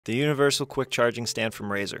The universal quick charging stand from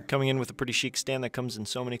Razer. Coming in with a pretty chic stand that comes in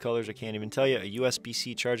so many colors I can't even tell you, a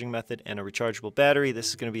USB-C charging method, and a rechargeable battery. This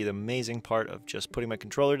is going to be the amazing part of just putting my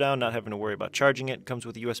controller down, not having to worry about charging it. It comes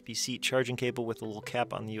with a USB-C charging cable with a little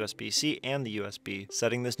cap on the USB-C and the USB.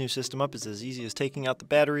 Setting this new system up is as easy as taking out the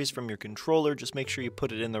batteries from your controller. Just make sure you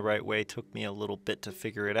put it in the right way. It took me a little bit to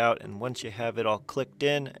figure it out, and once you have it all clicked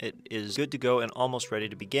in, it is good to go and almost ready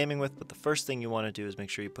to be gaming with. But the first thing you want to do is make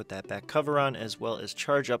sure you put that back cover on, as well as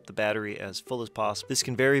charge up the battery as full as possible. This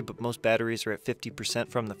can vary, but most batteries are at 50%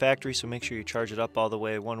 from the factory, so make sure you charge it up all the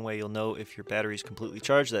way. One way you'll know if your battery is completely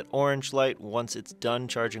charged, that orange light, once it's done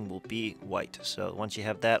charging, will be white. So once you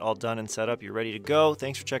have that all done and set up, you're ready to go.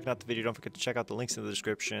 Thanks for checking out the video. Don't forget to check out the links in the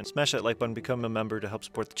description. Smash that like button, become a member to help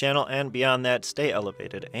support the channel, and beyond that, stay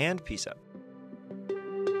elevated, and peace out.